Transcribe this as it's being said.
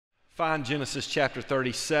Find Genesis chapter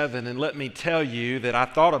 37, and let me tell you that I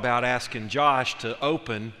thought about asking Josh to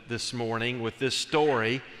open this morning with this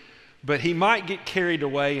story, but he might get carried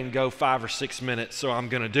away and go 5 or 6 minutes, so I'm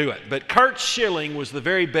going to do it. But Curt Schilling was the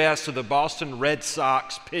very best of the Boston Red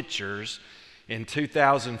Sox pitchers in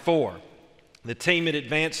 2004. The team had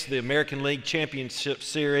advanced to the American League Championship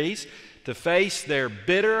Series to face their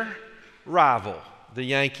bitter rival, the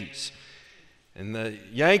Yankees. And the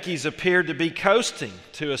Yankees appeared to be coasting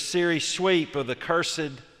to a series sweep of the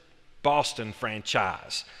cursed Boston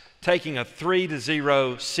franchise, taking a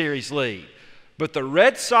 3-0 series lead. But the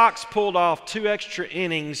Red Sox pulled off 2 extra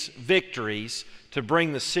innings victories to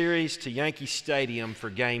bring the series to Yankee Stadium for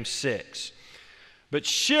Game 6. But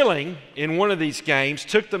Schilling, in one of these games,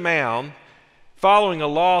 took the mound following a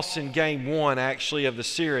loss in Game 1, actually, of the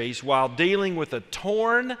series, while dealing with a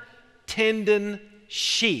torn tendon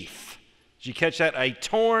sheath. Did you catch that? A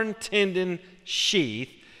torn tendon sheath.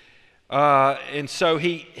 And so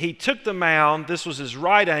he took the mound. This was his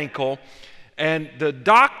right ankle. And the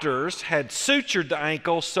doctors had sutured the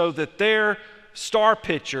ankle so that their star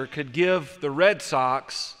pitcher could give the Red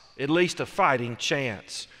Sox at least a fighting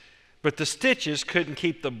chance. But the stitches couldn't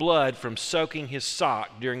keep the blood from soaking his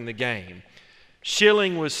sock during the game.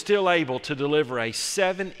 Schilling was still able to deliver a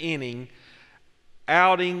 7-inning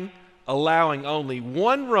outing, allowing only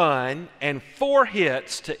 1 run and 4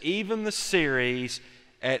 hits to even the series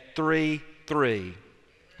at 3-3.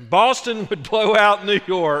 Boston would blow out New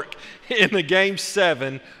York in the Game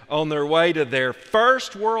 7 on their way to their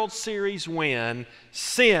first World Series win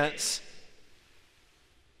since,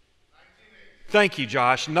 thank you,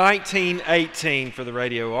 Josh, 1918 for the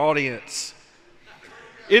radio audience.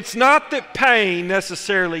 It's not that pain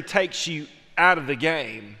necessarily takes you out of the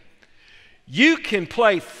game. You can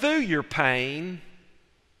play through your pain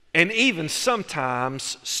and even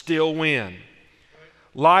sometimes still win.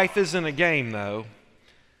 Life isn't a game, though.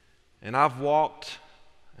 And I've walked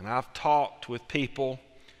and I've talked with people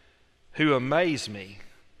who amaze me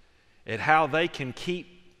at how they can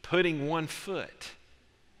keep putting one foot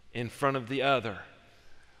in front of the other.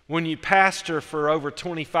 When you pastor for over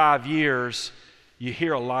 25 years, you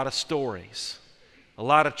hear a lot of stories. A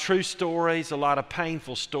lot of true stories, a lot of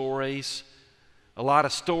painful stories. A lot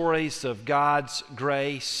of stories of God's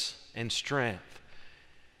grace and strength.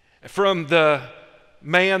 From the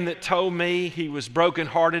man that told me he was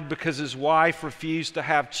brokenhearted because his wife refused to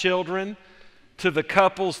have children, to the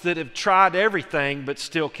couples that have tried everything but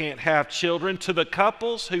still can't have children, to the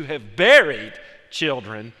couples who have buried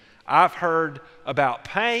children, I've heard about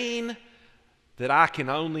pain that I can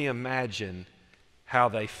only imagine how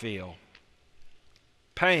they feel.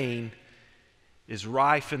 Pain is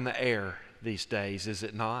rife in the air these days, is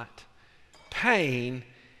it not? Pain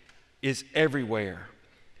is everywhere.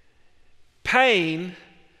 Pain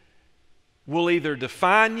will either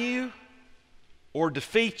define you or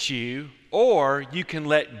defeat you, or you can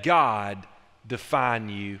let God define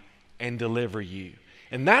you and deliver you.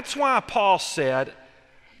 And that's why Paul said,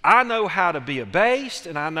 I know how to be abased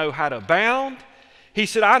and I know how to abound. He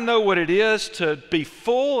said, I know what it is to be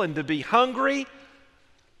full and to be hungry,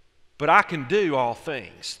 but I can do all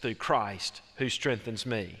things through Christ who strengthens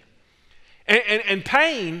me. And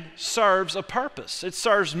pain serves a purpose. It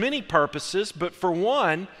serves many purposes, but for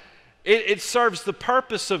one, it serves the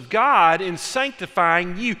purpose of God in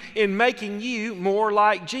sanctifying you, in making you more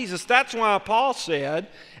like Jesus. That's why Paul said,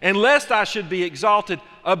 and lest I should be exalted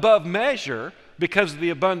above measure because of the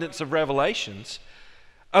abundance of revelations,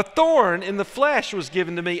 a thorn in the flesh was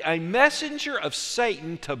given to me, a messenger of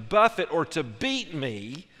Satan to buffet or to beat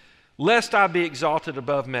me, lest I be exalted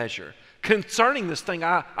above measure. Concerning this thing,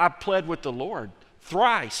 I pled with the Lord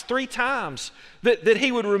thrice, 3 times, that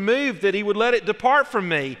he would remove, that he would let it depart from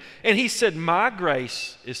me. And he said, my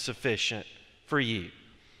grace is sufficient for you.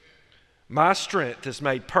 My strength is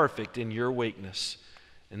made perfect in your weakness.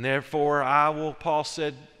 And therefore I will, Paul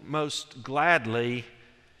said, most gladly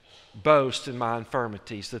boast in my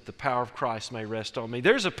infirmities, that the power of Christ may rest on me.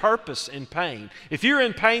 There's a purpose in pain. If you're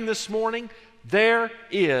in pain this morning, there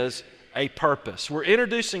is a purpose. We're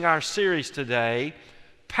introducing our series today,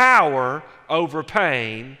 Power Over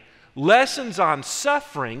Pain, Lessons on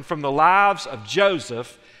Suffering from the Lives of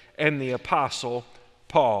Joseph and the Apostle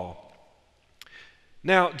Paul.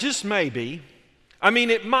 Now, just maybe,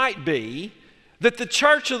 it might be that the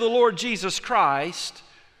church of the Lord Jesus Christ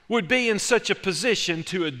would be in such a position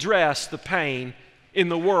to address the pain in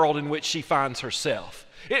the world in which she finds herself.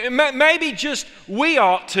 Maybe just we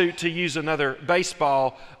ought to use another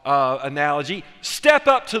baseball analogy, step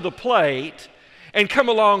up to the plate and come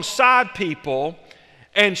alongside people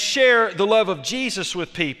and share the love of Jesus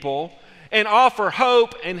with people and offer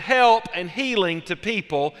hope and help and healing to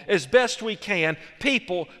people as best we can,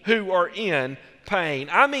 people who are in pain.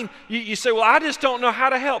 I mean, you say, well, I just don't know how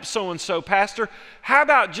to help so-and-so, Pastor. How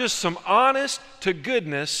about just some honest to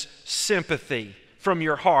goodness sympathy from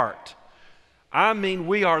your heart? I mean,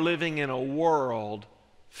 we are living in a world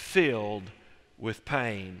filled with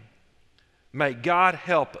pain. May God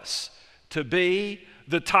help us to be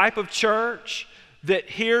the type of church that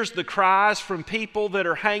hears the cries from people that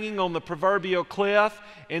are hanging on the proverbial cliff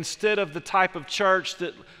instead of the type of church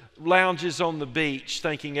that lounges on the beach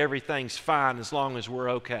thinking everything's fine as long as we're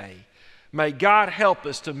okay. May God help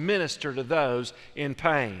us to minister to those in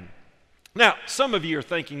pain. Now, some of you are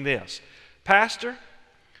thinking this, Pastor,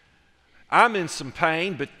 I'm in some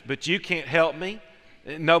pain, but you can't help me.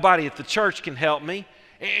 Nobody at the church can help me.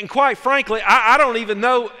 And quite frankly, I don't even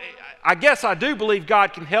know. I guess I do believe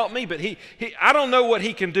God can help me, but I don't know what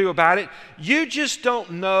He can do about it. You just don't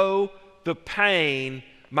know the pain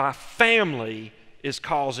my family is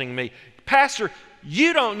causing me. Pastor,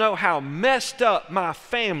 you don't know how messed up my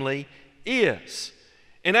family is.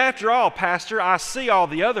 And after all, Pastor, I see all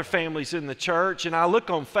the other families in the church, and I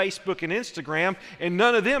look on Facebook and Instagram, and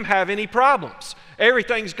none of them have any problems.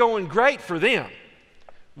 Everything's going great for them.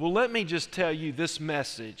 Well, let me just tell you, this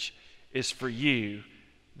message is for you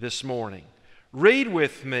this morning. Read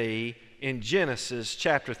with me in Genesis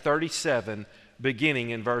chapter 37,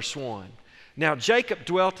 beginning in verse 1. Now Jacob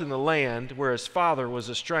dwelt in the land where his father was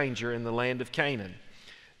a stranger, in the land of Canaan.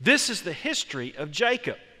 This is the history of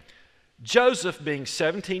Jacob. Joseph, being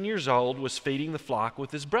 17 years old, was feeding the flock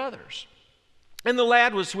with his brothers. And the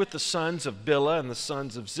lad was with the sons of Bilhah and the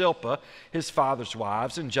sons of Zilpah, his father's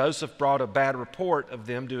wives, and Joseph brought a bad report of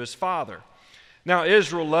them to his father. Now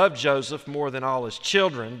Israel loved Joseph more than all his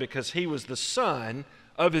children, because he was the son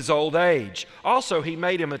of his old age. Also he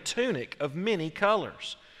made him a tunic of many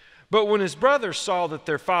colors. But when his brothers saw that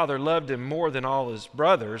their father loved him more than all his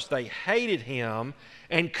brothers, they hated him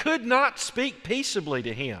and could not speak peaceably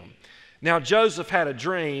to him. Now Joseph had a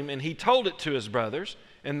dream, and he told it to his brothers,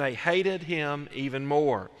 and they hated him even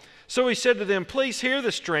more. So he said to them, please hear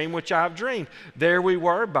this dream which I have dreamed. There we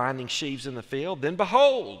were, binding sheaves in the field. Then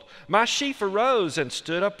behold, my sheaf arose and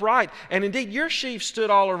stood upright. And indeed your sheaf stood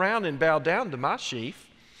all around and bowed down to my sheaf.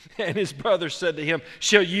 And his brothers said to him,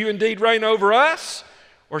 shall you indeed reign over us?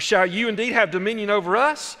 Or shall you indeed have dominion over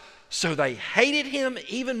us? So they hated him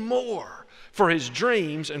even more for his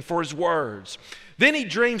dreams and for his words. Then he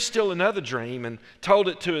dreamed still another dream and told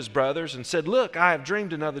it to his brothers and said, look, I have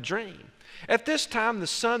dreamed another dream. At this time the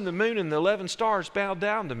sun, the moon, and the 11 stars bowed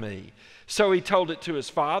down to me. So he told it to his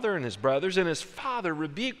father and his brothers, and his father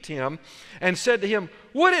rebuked him and said to him,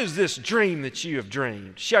 what is this dream that you have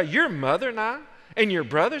dreamed? Shall your mother and I and your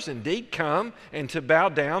brothers indeed come and to bow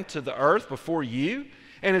down to the earth before you?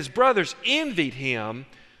 And his brothers envied him,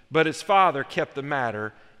 but his father kept the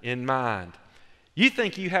matter in mind. You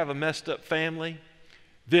think you have a messed up family?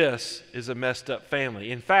 This is a messed up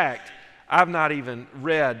family. In fact, I've not even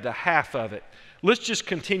read the half of it. Let's just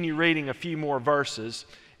continue reading a few more verses,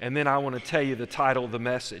 and then I want to tell you the title of the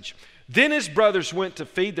message. Then his brothers went to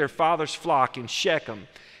feed their father's flock in Shechem.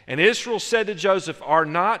 And Israel said to Joseph, are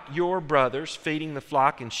not your brothers feeding the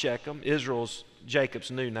flock in Shechem? Israel's Jacob's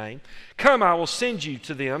new name. Come, I will send you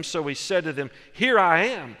to them. So he said to them, here I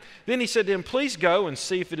am. Then he said to him, please go and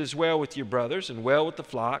see if it is well with your brothers and well with the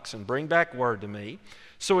flocks, and bring back word to me.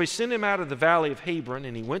 So he sent him out of the valley of Hebron,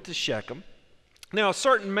 and he went to Shechem. Now a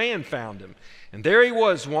certain man found him, and there he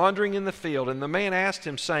was wandering in the field. And the man asked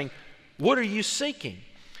him, saying, what are you seeking?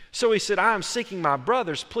 So he said, I am seeking my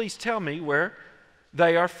brothers. Please tell me where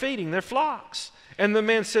they are feeding their flocks. And the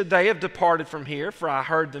man said, they have departed from here, for I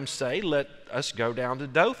heard them say, let us go down to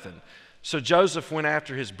Dothan. So Joseph went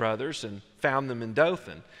after his brothers and found them in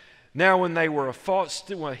Dothan. Now when they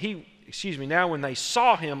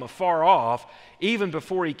saw him afar off, even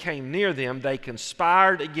before he came near them, they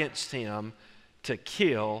conspired against him to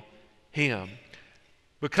kill him.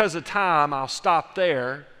 Because of time, I'll stop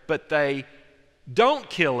there, but they don't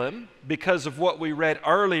kill him because of what we read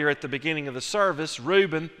earlier at the beginning of the service.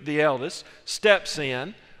 Reuben, the eldest, steps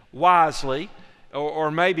in wisely,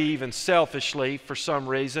 or maybe even selfishly for some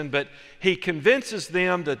reason, but he convinces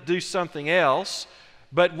them to do something else.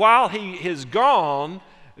 But while he is gone,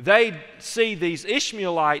 they see these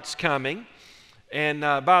Ishmaelites coming. And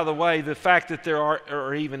by the way, the fact that there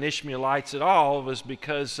are even Ishmaelites at all was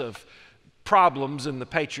because of problems in the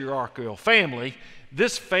patriarchal family.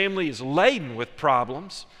 This family is laden with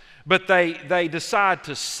problems, but they decide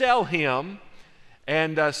to sell him,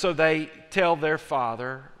 and so they tell their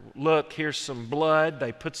father, look, here's some blood.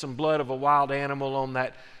 They put some blood of a wild animal on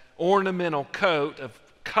that ornamental coat of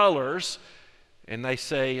colors, and they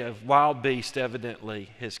say a wild beast evidently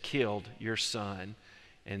has killed your son.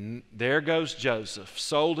 And there goes Joseph,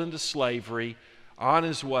 sold into slavery, on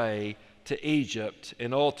his way to Egypt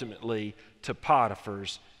and ultimately to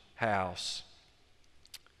Potiphar's house.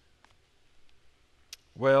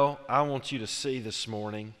 Well, I want you to see this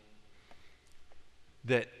morning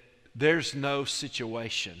that there's no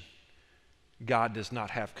situation God does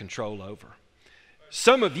not have control over.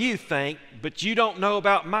 Some of you think, but you don't know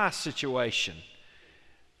about my situation.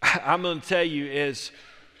 I'm going to tell you, as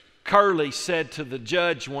Curly said to the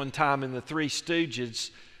judge one time in the Three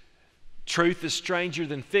Stooges, truth is stranger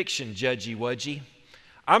than fiction, Judgy Wudgy.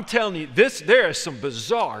 I'm telling you, there is some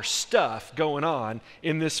bizarre stuff going on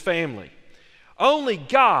in this family. Only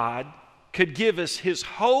God could give us His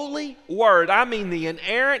holy word, I mean the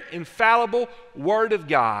inerrant, infallible word of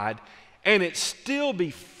God, and it still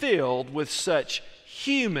be filled with such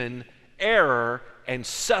human error and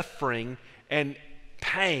suffering and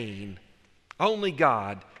pain. Only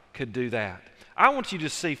God could do that. I want you to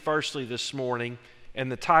see firstly this morning,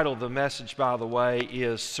 and the title of the message, by the way,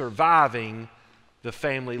 is Surviving the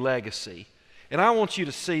Family Legacy. And I want you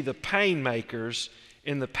to see the pain makers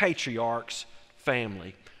in the patriarch's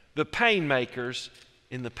family. The pain makers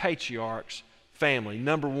in the patriarch's family.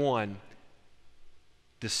 Number one,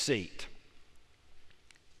 deceit.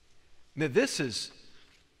 Now this is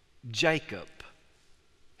Jacob.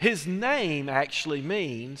 His name actually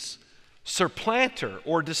means supplanter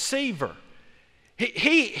or deceiver.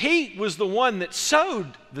 He was the one that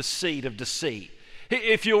sowed the seed of deceit.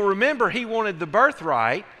 If you'll remember, he wanted the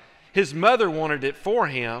birthright. His mother wanted it for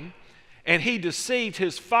him. And he deceived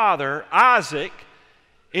his father, Isaac,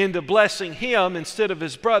 into blessing him instead of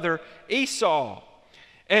his brother, Esau.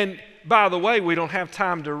 And by the way, we don't have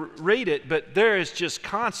time to read it, but there is just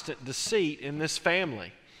constant deceit in this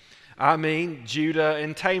family. I mean, Judah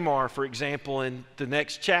and Tamar, for example, in the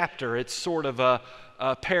next chapter, it's sort of a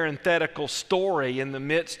parenthetical story in the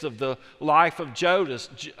midst of the life of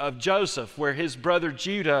Joseph, where his brother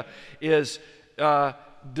Judah is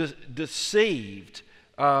deceived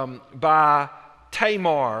by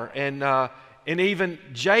Tamar, and even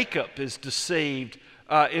Jacob is deceived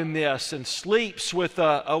in this and sleeps with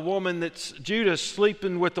a woman that's Judah's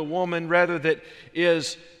sleeping with a woman rather that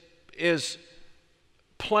is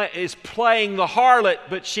playing the harlot,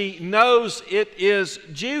 but she knows it is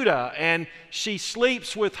Judah, and she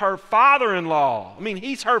sleeps with her father-in-law. I mean,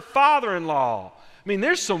 he's her father-in-law. I mean,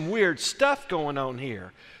 there's some weird stuff going on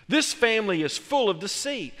here. This family is full of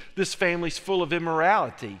deceit. This family's full of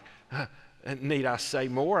immorality. Need I say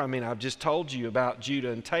more? I mean, I've just told you about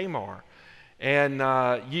Judah and Tamar. And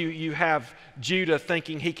you have Judah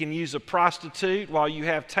thinking he can use a prostitute, while you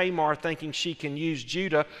have Tamar thinking she can use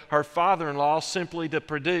Judah, her father-in-law, simply to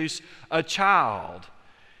produce a child.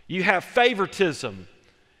 You have favoritism.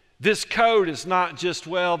 This coat is not just,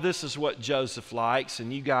 well, this is what Joseph likes,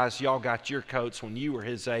 and y'all got your coats when you were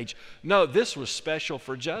his age. No, this was special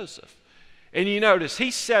for Joseph. And you notice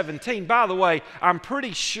he's 17. By the way, I'm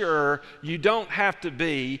pretty sure you don't have to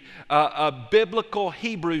be a biblical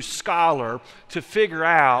Hebrew scholar to figure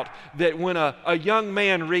out that when a young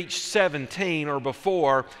man reached 17 or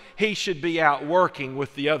before, he should be out working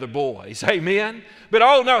with the other boys. Amen? But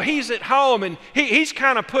oh no, he's at home, and he's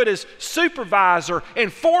kind of put as supervisor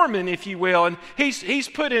and foreman, if you will, and he's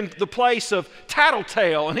put in the place of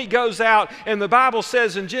tattletale, and he goes out, and the Bible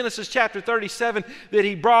says in Genesis chapter 37 that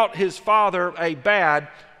he brought his father a bad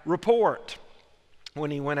report when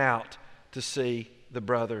he went out to see the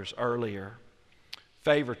brothers earlier.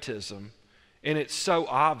 Favoritism, and it's so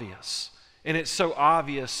obvious,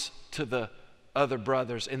 to the other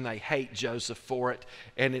brothers, and they hate Joseph for it,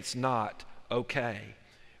 and it's not okay.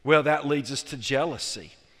 Well, that leads us to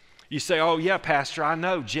jealousy. You say, oh yeah, Pastor, I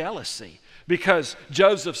know jealousy, because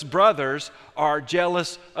Joseph's brothers are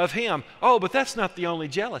jealous of him. Oh, but that's not the only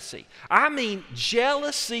jealousy. I mean,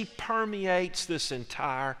 jealousy permeates this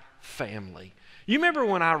entire family. You remember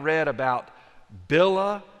when I read about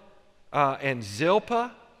Bilhah and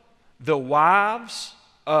Zilpah, the wives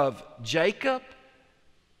of Jacob?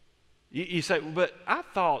 You say, but I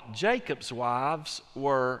thought Jacob's wives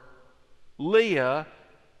were Leah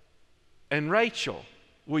and Rachel.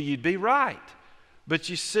 Well, you'd be right. But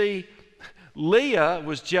you see, Leah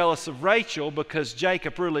was jealous of Rachel because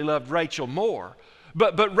Jacob really loved Rachel more.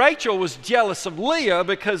 But Rachel was jealous of Leah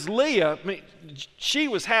because Leah, she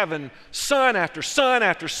was having son after son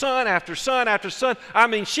after son after son after son. I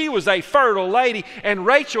mean, she was a fertile lady, and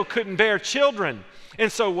Rachel couldn't bear children.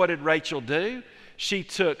 And so what did Rachel do? She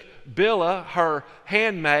took Bilhah, her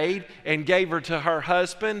handmaid, and gave her to her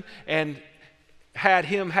husband, and had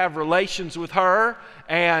him have relations with her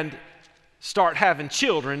and start having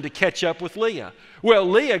children to catch up with Leah. Well,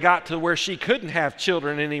 Leah got to where she couldn't have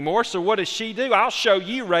children anymore, so what does she do? I'll show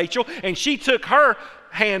you, Rachel. And she took her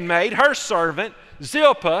handmaid, her servant,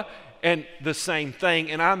 Zilpah, and the same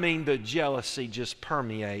thing. And I mean, the jealousy just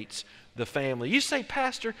permeates the family. You say,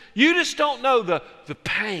 Pastor, you just don't know the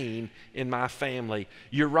pain in my family.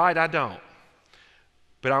 You're right, I don't.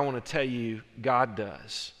 But I want to tell you, God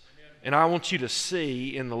does. And I want you to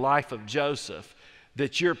see in the life of Joseph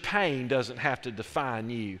that your pain doesn't have to define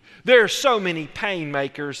you. There are so many pain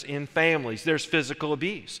makers in families. There's physical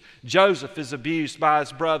abuse. Joseph is abused by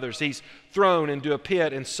his brothers. He's thrown into a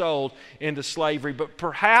pit and sold into slavery. But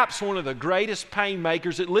perhaps one of the greatest pain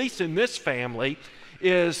makers, at least in this family,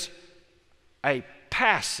 is a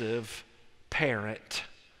passive parent.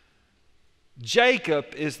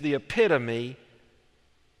 Jacob is the epitome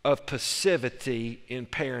of passivity in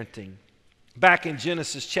parenting. Back in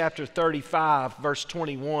Genesis chapter 35, verse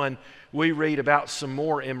 21, we read about some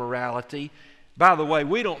more immorality. By the way,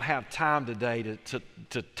 we don't have time today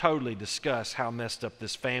to totally discuss how messed up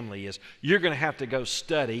this family is. You're going to have to go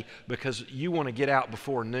study because you want to get out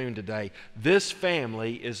before noon today. This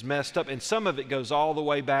family is messed up, and some of it goes all the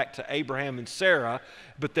way back to Abraham and Sarah,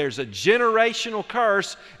 but there's a generational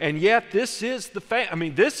curse, and yet this is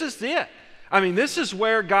this is it. This is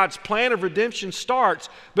where God's plan of redemption starts.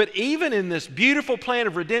 But even in this beautiful plan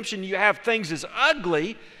of redemption, you have things as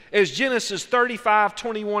ugly as Genesis 35,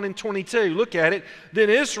 21, and 22. Look at it. Then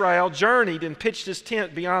Israel journeyed and pitched his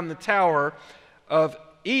tent beyond the tower of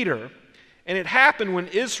Eder. And it happened when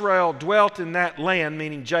Israel dwelt in that land,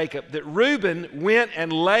 meaning Jacob, that Reuben went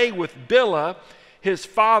and lay with Bilhah, his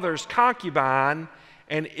father's concubine,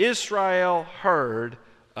 and Israel heard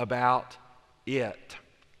about it.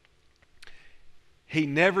 He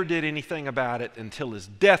never did anything about it until his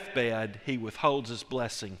deathbed. He withholds his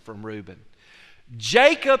blessing from Reuben.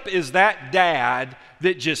 Jacob is that dad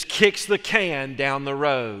that just kicks the can down the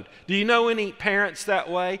road. Do you know any parents that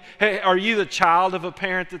way? Hey, are you the child of a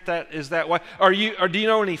parent that is that way? Or do you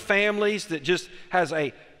know any families that just have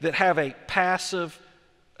a passive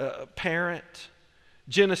parent?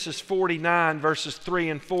 Genesis 49 verses 3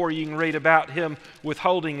 and 4, you can read about him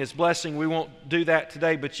withholding his blessing. We won't do that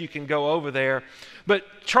today, but you can go over there. But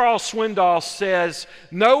Charles Swindoll says,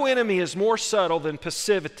 no enemy is more subtle than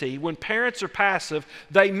passivity. When parents are passive,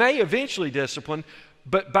 they may eventually discipline,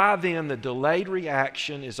 but by then the delayed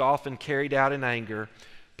reaction is often carried out in anger.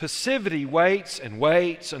 Passivity waits and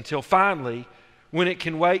waits until finally, when it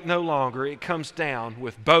can wait no longer, it comes down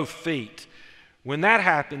with both feet. When that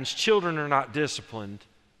happens, children are not disciplined,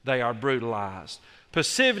 they are brutalized.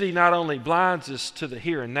 Passivity not only blinds us to the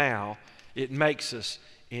here and now, it makes us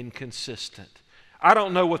inconsistent. I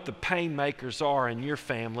don't know what the pain makers are in your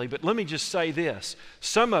family, but let me just say this.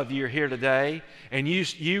 Some of you are here today, and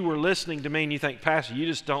you were listening to me, and you think, Pastor, you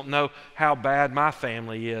just don't know how bad my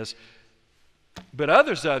family is. But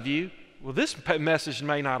others of you, well, this message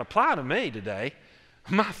may not apply to me today.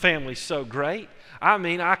 My family's so great.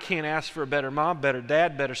 I can't ask for a better mom, better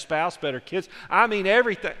dad, better spouse, better kids.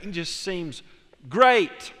 Everything just seems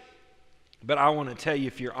great. But I want to tell you,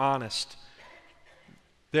 if you're honest,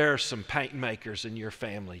 there are some pain makers in your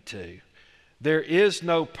family too. There is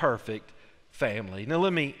no perfect family. Now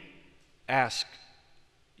let me ask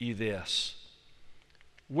you this.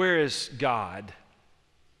 Where is God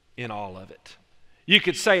in all of it? You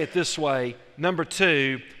could say it this way. Number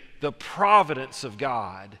two, the providence of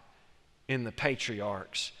God in the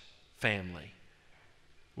patriarch's family.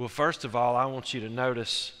 Well, first of all, I want you to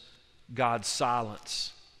notice God's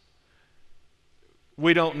silence.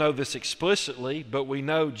 We don't know this explicitly, but we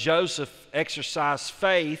know Joseph exercised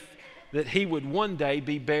faith that he would one day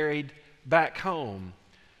be buried back home.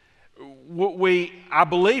 I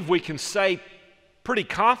believe we can say pretty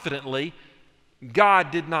confidently,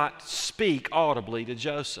 God did not speak audibly to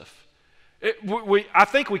Joseph. I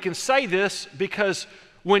think we can say this because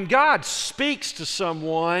when God speaks to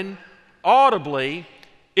someone audibly,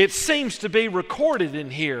 it seems to be recorded in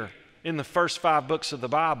here in the first 5 books of the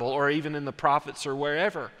Bible, or even in the prophets or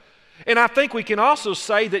wherever. And I think we can also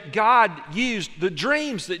say that God used the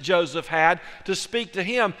dreams that Joseph had to speak to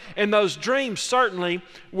him. And those dreams certainly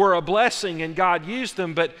were a blessing, and God used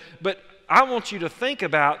them. But I want you to think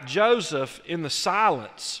about Joseph in the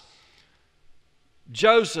silence.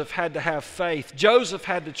 Joseph had to have faith. Joseph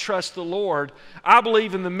had to trust the Lord. I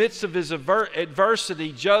believe in the midst of his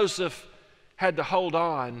adversity, Joseph had to hold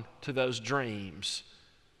on to those dreams.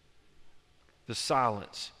 The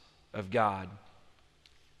silence of God.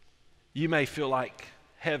 You may feel like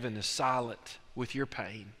heaven is silent with your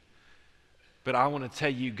pain. But I want to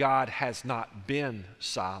tell you, God has not been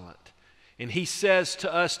silent. And He says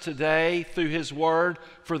to us today through His Word,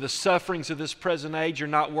 for the sufferings of this present age are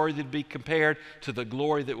not worthy to be compared to the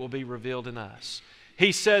glory that will be revealed in us.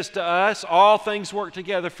 He says to us, all things work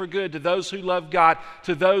together for good to those who love God,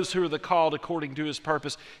 to those who are the called according to His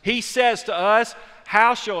purpose. He says to us,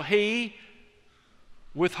 how shall He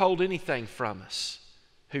withhold anything from us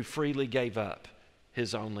who freely gave up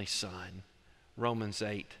His only Son? Romans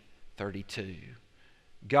 8:32.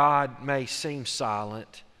 God may seem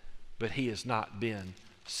silent, but He has not been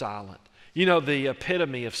silent. You know, the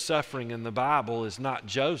epitome of suffering in the Bible is not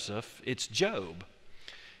Joseph, it's Job.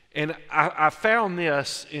 And I found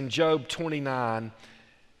this in Job 29.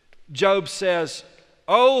 Job says,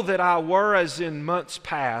 "Oh, that I were as in months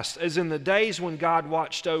past, as in the days when God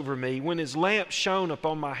watched over me, when His lamp shone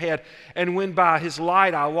upon my head, and when by His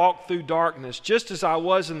light I walked through darkness, just as I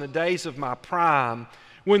was in the days of my prime,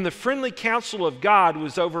 when the friendly counsel of God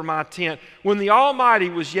was over my tent, when the Almighty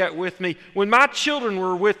was yet with me, when my children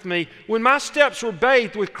were with me, when my steps were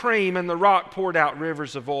bathed with cream, and the rock poured out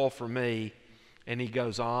rivers of oil for me." And he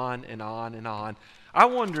goes on and on and on. I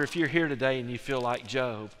wonder if you're here today and you feel like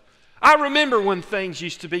Job. I remember when things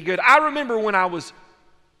used to be good. I remember when I was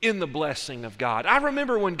in the blessing of God. I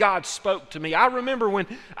remember when God spoke to me. I remember when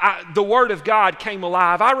the Word of God came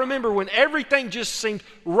alive. I remember when everything just seemed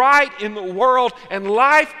right in the world and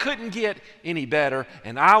life couldn't get any better.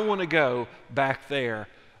 And I want to go back there.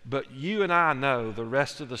 But you and I know the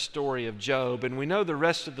rest of the story of Job, and we know the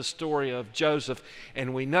rest of the story of Joseph,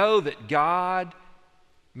 and we know that God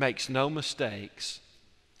makes no mistakes,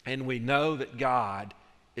 and we know that God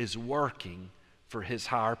is working for His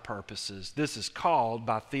higher purposes. This is called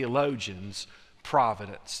by theologians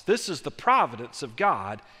providence. This is the providence of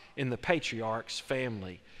God in the patriarch's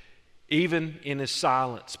family, even in His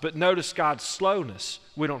silence. But notice God's slowness.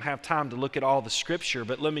 We don't have time to look at all the Scripture,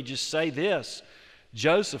 but let me just say this.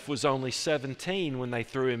 Joseph was only 17 when they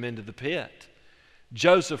threw him into the pit.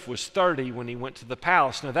 Joseph was 30 when he went to the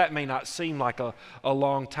palace. Now that may not seem like a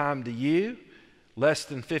long time to you, less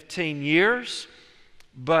than 15 years,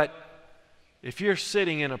 but if you're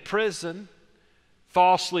sitting in a prison,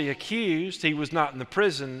 falsely accused, he was not in the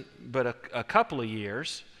prison but a couple of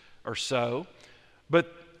years or so, but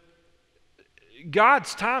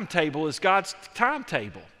God's timetable is God's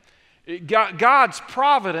timetable. God's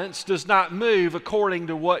providence does not move according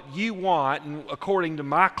to what you want and according to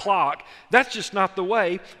my clock. That's just not the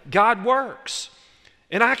way God works.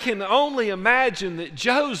 And I can only imagine that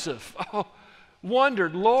Joseph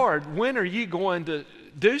wondered, Lord, when are you going to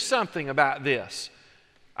do something about this?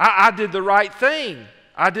 I did the right thing.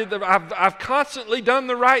 I've constantly done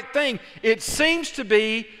the right thing. It seems to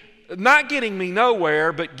be not getting me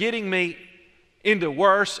nowhere, but getting me into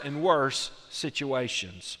worse and worse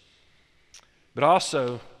situations. But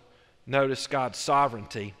also, notice God's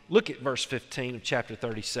sovereignty. Look at verse 15 of chapter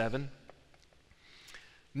 37.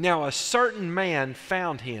 Now a certain man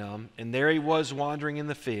found him, and there he was wandering in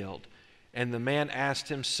the field. And the man asked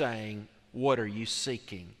him, saying, "What are you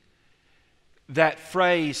seeking?" That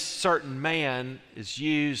phrase, certain man, is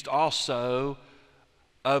used also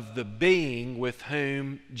of the being with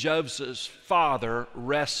whom Joseph's father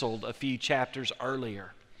wrestled a few chapters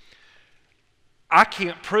earlier. I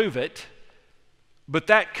can't prove it, but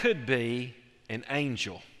that could be an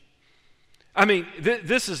angel. I mean,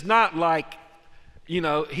 this is not like,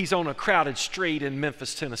 he's on a crowded street in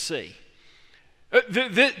Memphis, Tennessee.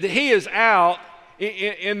 He is out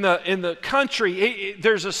in the country.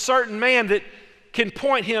 There's a certain man that can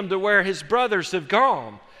point him to where his brothers have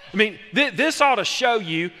gone. I mean, this ought to show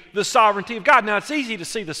you the sovereignty of God. Now, it's easy to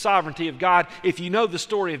see the sovereignty of God. If you know the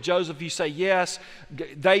story of Joseph, you say, yes,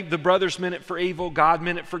 the brothers meant it for evil, God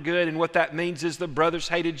meant it for good. And what that means is the brothers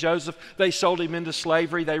hated Joseph. They sold him into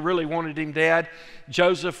slavery. They really wanted him dead.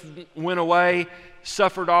 Joseph went away,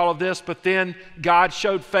 suffered all of this, but then God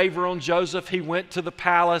showed favor on Joseph. He went to the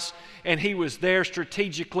palace, and he was there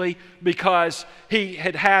strategically because he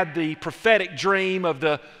had had the prophetic dream of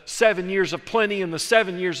the 7 years of plenty and the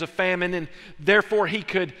 7 years of famine, and therefore he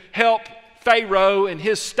could help Pharaoh and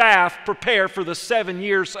his staff prepare for the 7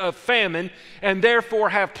 years of famine, and therefore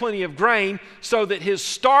have plenty of grain so that his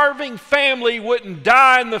starving family wouldn't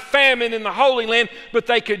die in the famine in the Holy Land, but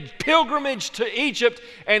they could pilgrimage to Egypt.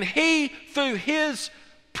 And he, through his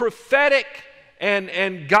prophetic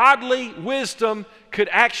and godly wisdom, could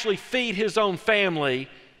actually feed his own family.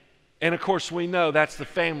 And of course we know that's the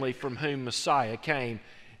family from whom Messiah came.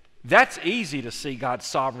 That's easy to see God's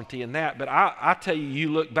sovereignty in that, but I tell you,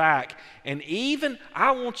 you look back, and even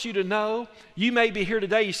I want you to know, you may be here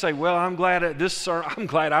today, you say, well, I'm glad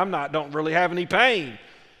don't really have any pain.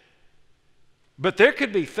 But there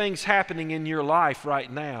could be things happening in your life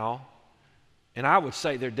right now, and I would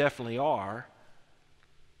say there definitely are,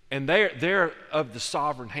 and they're of the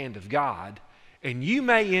sovereign hand of God, and you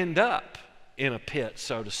may end up in a pit,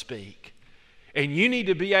 so to speak. And you need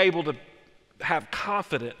to be able to have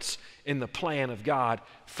confidence in the plan of God.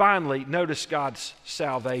 Finally, notice God's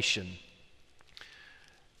salvation.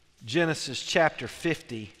 Genesis chapter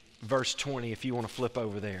 50, verse 20, if you want to flip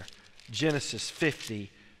over there. Genesis 50,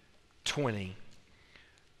 20.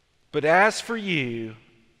 But as for you,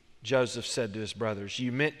 Joseph said to his brothers,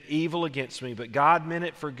 you meant evil against me, but God meant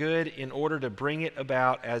it for good in order to bring it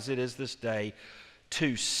about as it is this day,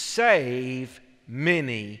 to save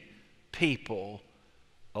many people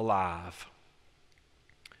alive.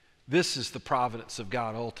 This is the providence of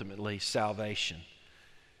God, ultimately, salvation.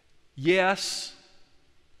 Yes,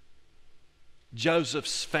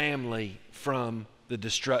 Joseph's family from the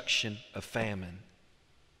destruction of famine,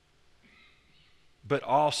 but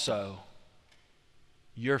also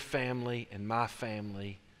your family and my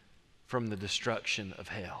family from the destruction of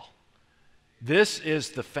hell. This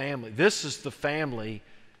is the family. This is the family.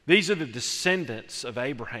 These are the descendants of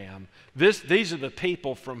Abraham. These are the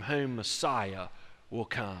people from whom Messiah will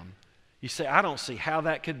come. You say, I don't see how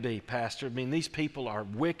that could be, Pastor. I mean, these people are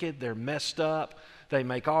wicked. They're messed up. They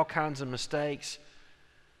make all kinds of mistakes.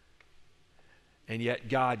 And yet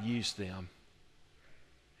God used them.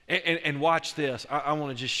 And watch this. I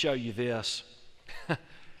want to just show you this.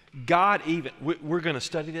 God even, we're going to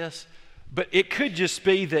study this, but it could just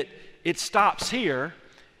be that it stops here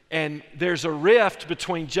and there's a rift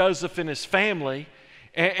between Joseph and his family,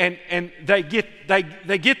 and they get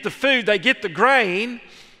the food, they get the grain,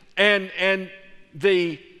 and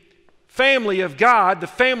the family of God, the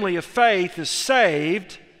family of faith is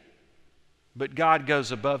saved, but God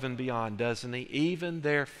goes above and beyond, doesn't He? Even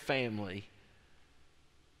their family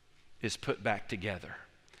is put back together.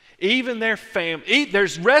 Even their family,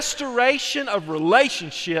 there's restoration of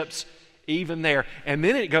relationships even there. And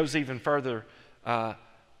then it goes even further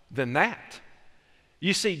than that.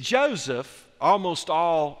 You see, Joseph, almost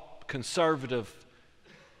all conservative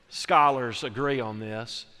scholars agree on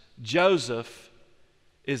this, Joseph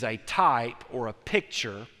is a type or a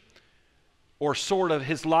picture, or sort of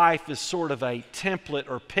his life is sort of a template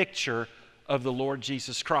or picture of the Lord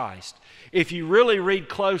Jesus Christ. If you really read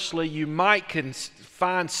closely, you might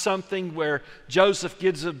find something where Joseph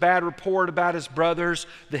gives a bad report about his brothers.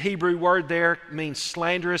 The Hebrew word there means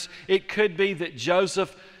slanderous. It could be that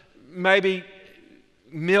Joseph maybe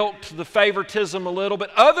milked the favoritism a little,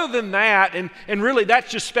 but other than that, and really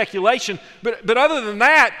that's just speculation, but other than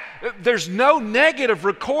that, there's no negative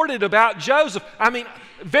recorded about Joseph. I mean,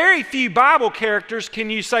 very few Bible characters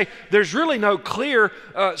can you say there's really no clear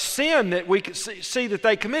sin that we can see that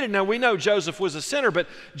they committed. Now, we know Joseph was a sinner, but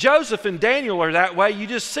Joseph and Daniel are that way. You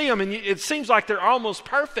just see them, and it seems like they're almost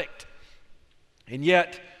perfect. And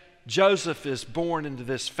yet, Joseph is born into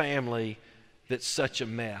this family that's such a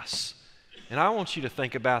mess. And I want you to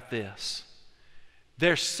think about this.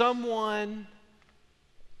 There's someone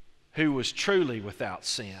who was truly without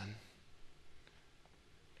sin,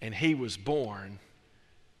 and he was born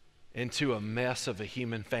into a mess of a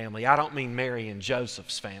human family. I don't mean Mary and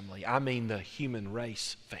Joseph's family. I mean the human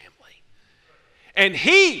race family. And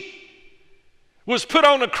he was put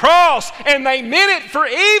on a cross, and they meant it for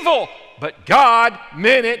evil, but God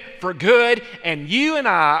meant it for good. And you and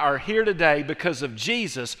I are here today because of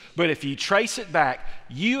Jesus. But if you trace it back,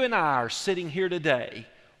 you and I are sitting here today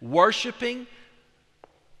worshiping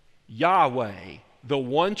Yahweh, the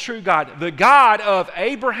one true God, the God of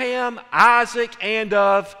Abraham, Isaac, and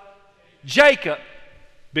of Jacob,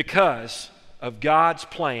 because of God's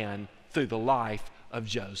plan through the life of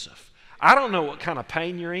Joseph. I don't know what kind of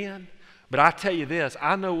pain you're in, but I tell you this,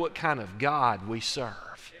 I know what kind of God we serve.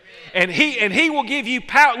 And he will give you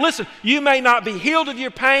power. Listen, you may not be healed of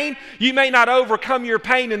your pain. You may not overcome your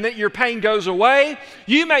pain and that your pain goes away.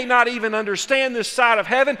 You may not even understand this side of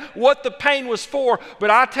heaven, what the pain was for.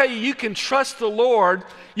 But I tell you, you can trust the Lord.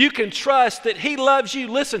 You can trust that He loves you.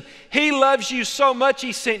 Listen, He loves you so much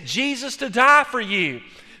He sent Jesus to die for you.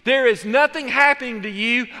 There is nothing happening to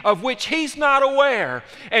you of which He's not aware.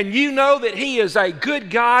 And you know that He is a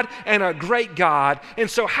good God and a great God. And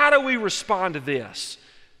so how do we respond to this?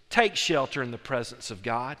 Take shelter in the presence of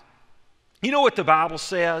God. You know what the Bible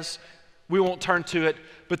says? We won't turn to it,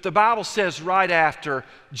 but the Bible says right after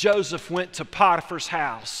Joseph went to Potiphar's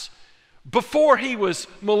house, before he was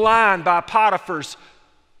maligned by Potiphar's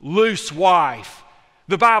loose wife,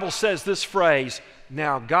 the Bible says this phrase,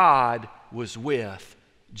 now God was with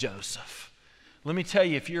Joseph. Let me tell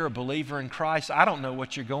you, if you're a believer in Christ, I don't know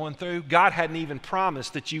what you're going through. God hadn't even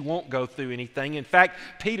promised that you won't go through anything. In fact,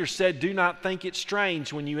 Peter said, do not think it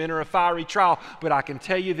strange when you enter a fiery trial. But I can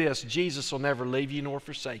tell you this, Jesus will never leave you nor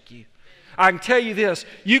forsake you. I can tell you this,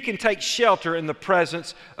 you can take shelter in the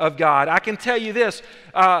presence of God. I can tell you this,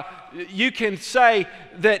 you can say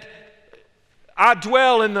that I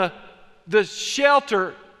dwell in the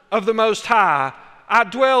shelter of the Most High. I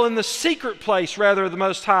dwell in the secret place, rather, of the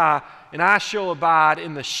Most High, and I shall abide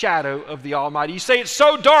in the shadow of the Almighty. You say, it's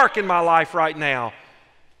so dark in my life right now.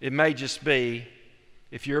 It may just be,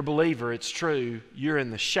 if you're a believer, it's true, you're in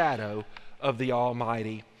the shadow of the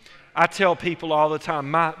Almighty. I tell people all the time,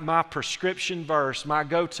 my prescription verse, my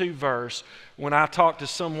go-to verse, when I talk to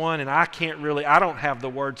someone and I don't have the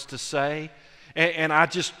words to say, and I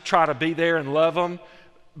just try to be there and love them,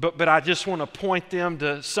 but I just want to point them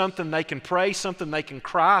to something they can pray, something they can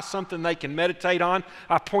cry, something they can meditate on.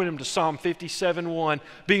 I point them to Psalm 57:1.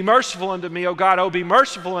 Be merciful unto me, O God, oh, be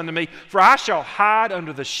merciful unto me, for I shall hide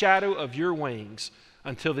under the shadow of your wings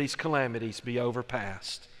until these calamities be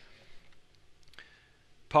overpast.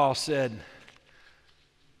 Paul said,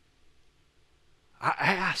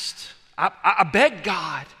 I begged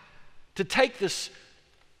God to take this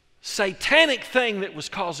satanic thing that was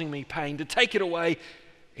causing me pain, to take it away.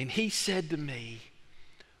 And he said to me,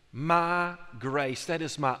 my grace, that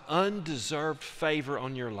is my undeserved favor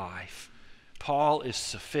on your life, Paul, is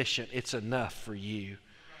sufficient. It's enough for you.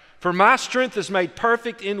 For my strength is made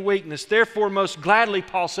perfect in weakness. Therefore, most gladly,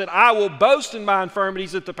 Paul said, I will boast in my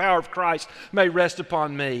infirmities that the power of Christ may rest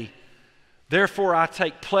upon me. Therefore, I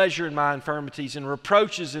take pleasure in my infirmities and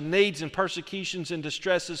reproaches and needs and persecutions and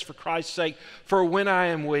distresses for Christ's sake. For when I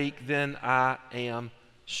am weak, then I am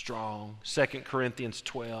strong. 2 Corinthians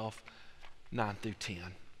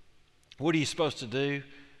 12:9-10. What are you supposed to do?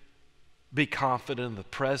 Be confident in the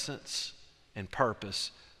presence and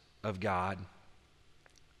purpose of God.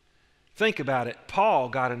 Think about it. Paul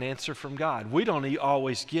got an answer from God. We don't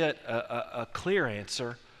always get a clear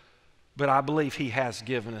answer, but I believe he has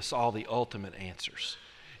given us all the ultimate answers.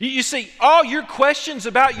 You see, all your questions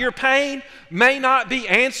about your pain may not be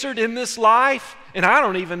answered in this life, and I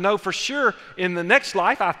don't even know for sure in the next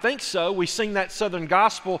life. I think so. We sing that Southern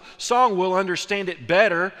Gospel song, we'll understand it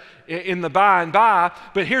better in the by and by.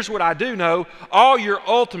 But here's what I do know. All your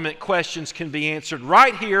ultimate questions can be answered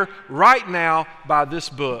right here, right now, by this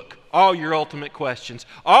book. All your ultimate questions.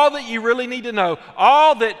 All that you really need to know.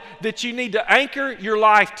 All that you need to anchor your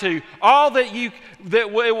life to. All that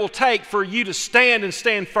it will take for you to stand and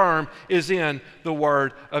stand firm is in the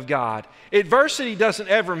Word of God. Adversity doesn't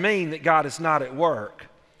ever mean that God is not at work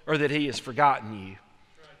or that He has forgotten you.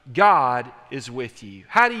 God is with you.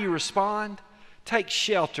 How do you respond? Take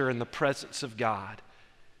shelter in the presence of God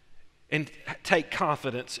and take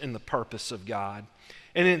confidence in the purpose of God.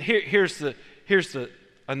 And then here's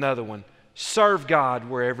another one. Serve God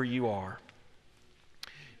wherever you are.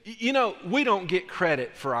 You know, we don't get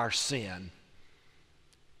credit for our sin.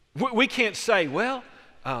 We can't say, well,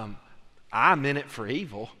 I meant it for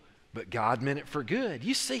evil, but God meant it for good.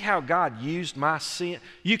 You see how God used my sin?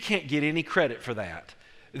 You can't get any credit for that.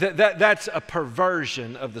 That's a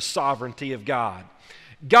perversion of the sovereignty of God.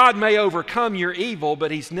 God may overcome your evil,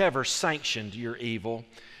 but He's never sanctioned your evil.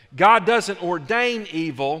 God doesn't ordain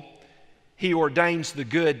evil. He ordains the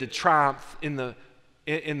good to triumph in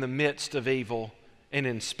the midst of evil and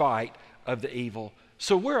in spite of the evil.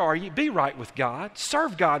 So where are you? Be right with God.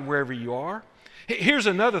 Serve God wherever you are. Here's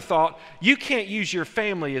another thought. You can't use your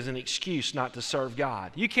family as an excuse not to serve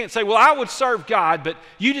God. You can't say, well, I would serve God, but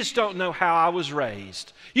you just don't know how I was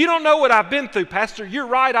raised. You don't know what I've been through, Pastor. You're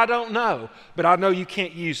right, I don't know. But I know you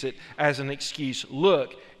can't use it as an excuse.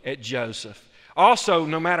 Look at Joseph. Also,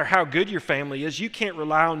 no matter how good your family is, you can't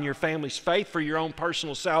rely on your family's faith for your own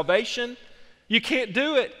personal salvation. You can't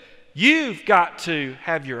do it. You've got to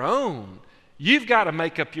have your own. You've got to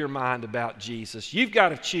make up your mind about Jesus. You've got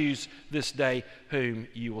to choose this day whom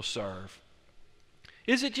you will serve.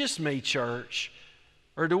 Is it just me, church?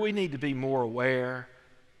 Or do we need to be more aware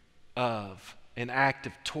of and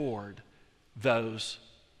active toward those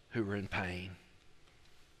who are in pain?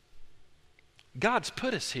 God's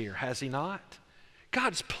put us here, has He not?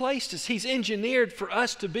 God's placed us. He's engineered for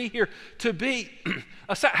us to be here, to be...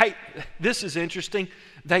 Hey, this is interesting.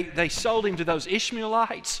 They sold Him to those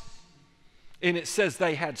Ishmaelites, and it says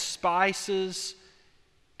they had spices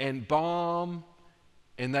and balm,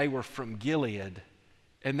 and they were from Gilead.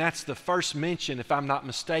 And that's the first mention, if I'm not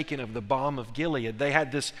mistaken, of the balm of Gilead. They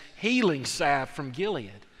had this healing salve from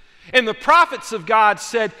Gilead. And the prophets of God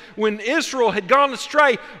said, when Israel had gone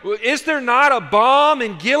astray, is there not a balm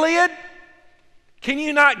in Gilead? Can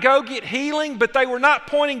you not go get healing? But they were not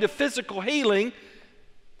pointing to physical healing.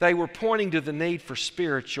 They were pointing to the need for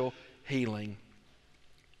spiritual healing.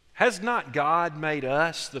 Has not God made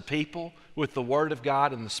us, the people, with the Word of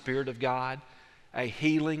God and the Spirit of God, a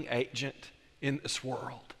healing agent in this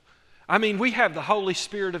world? I mean, we have the Holy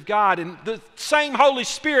Spirit of God, and the same Holy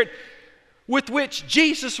Spirit with which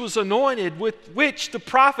Jesus was anointed, with which the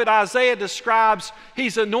prophet Isaiah describes,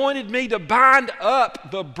 He's anointed me to bind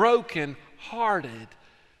up the brokenhearted.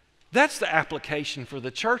 That's the application for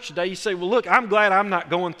the church today. You say, well, look, I'm glad I'm not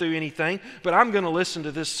going through anything, but I'm going to listen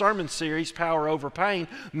to this sermon series, Power Over Pain.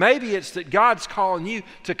 Maybe it's that God's calling you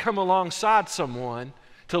to come alongside someone,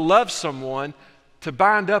 to love someone, to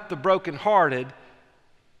bind up the brokenhearted,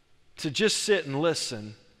 to just sit and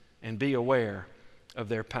listen and be aware of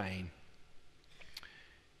their pain.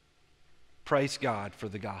 Praise God for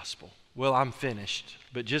the gospel. Well, I'm finished,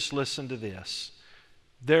 but just listen to this.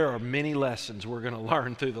 There are many lessons we're going to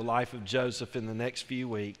learn through the life of Joseph in the next few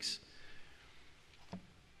weeks.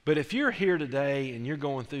 But if you're here today and you're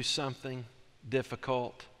going through something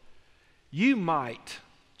difficult, you might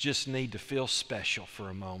just need to feel special for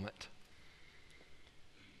a moment.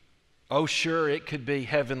 Oh, sure, it could be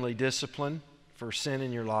heavenly discipline for sin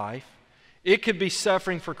in your life. It could be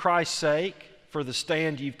suffering for Christ's sake, for the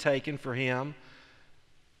stand you've taken for Him.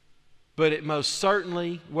 But it most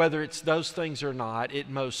certainly, whether it's those things or not, it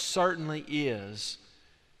most certainly is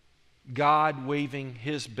God weaving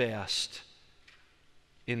His best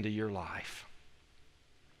into your life.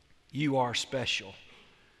 You are special.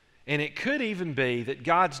 And it could even be that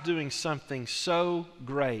God's doing something so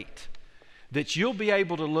great that you'll be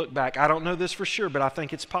able to look back. I don't know this for sure, but I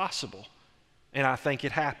think it's possible. And I think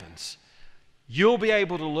it happens. You'll be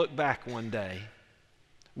able to look back one day,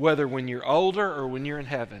 whether when you're older or when you're in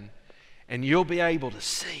heaven, and you'll be able to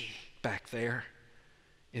see back there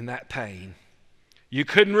in that pain. You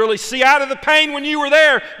couldn't really see out of the pain when you were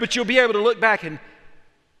there, but you'll be able to look back and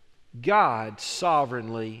God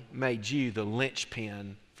sovereignly made you the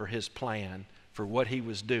linchpin for His plan, for what He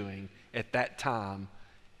was doing at that time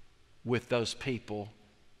with those people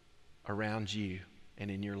around you and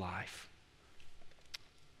in your life.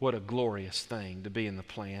 What a glorious thing to be in the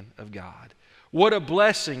plan of God. What a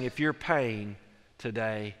blessing if your pain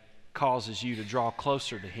today causes you to draw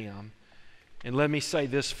closer to Him. And let me say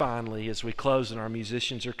this finally as we close and our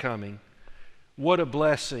musicians are coming. What a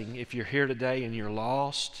blessing if you're here today and you're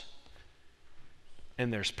lost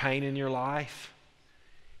and there's pain in your life,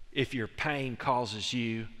 if your pain causes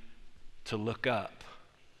you to look up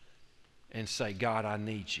and say, God, I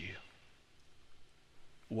need you.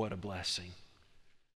 What a blessing.